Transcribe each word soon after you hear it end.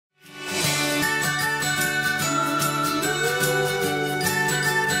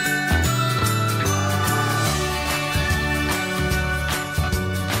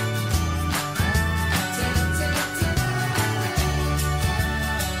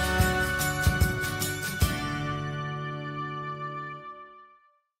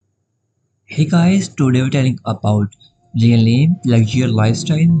Hey guys, today we're telling about real name, luxury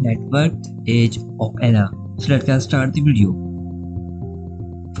lifestyle, net worth, age of Anna. So let's get start the video.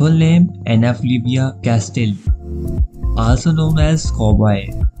 Full name Anna Flavia Castile, also known as Cowboy.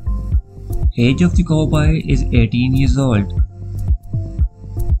 Age of the Cowboy is 18 years old.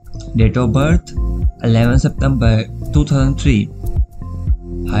 Date of birth 11 September 2003.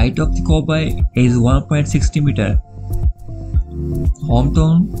 Height of the Cowboy is 1.60 meter.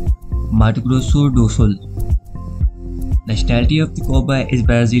 Hometown Mato, Grosso do Sul. Nationality of the cowboy is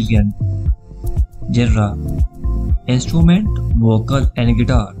Brazilian. Genre instrument, vocal and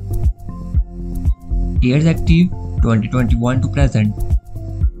guitar. Years active 2021 to present.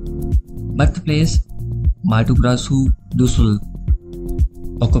 Birthplace Mato Grosso do Sul.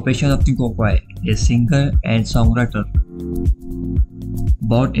 Occupation of the cowboy is singer and songwriter.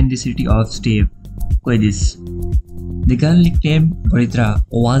 Born in the city of Sete Quedas. The girl nicknamed Boiadeira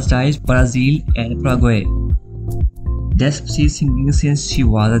was raised Brazil and Paraguay. Thus she's singing since she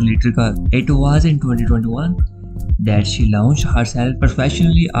was a little girl. It was in 2021 that she launched herself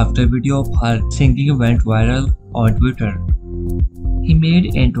professionally after a video of her singing went viral on Twitter. He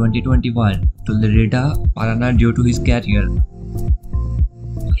made in 2021 to Londrina, Paraná due to his career.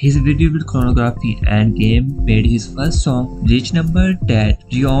 His video with choreography and game made his first song reach number that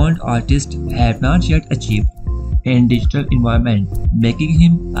renowned artists have not yet achieved in digital environment, making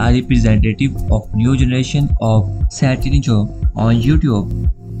him a representative of new generation of sertanejo on YouTube.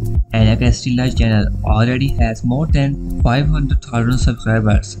 Anna Castela's channel already has more than 500,000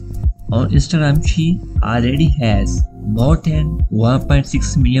 subscribers. On Instagram, she already has more than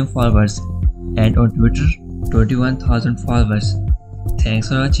 1.6 million followers, and on Twitter, 21,000 followers. Thanks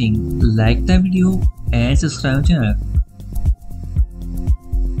for watching. Like the video and subscribe to the channel.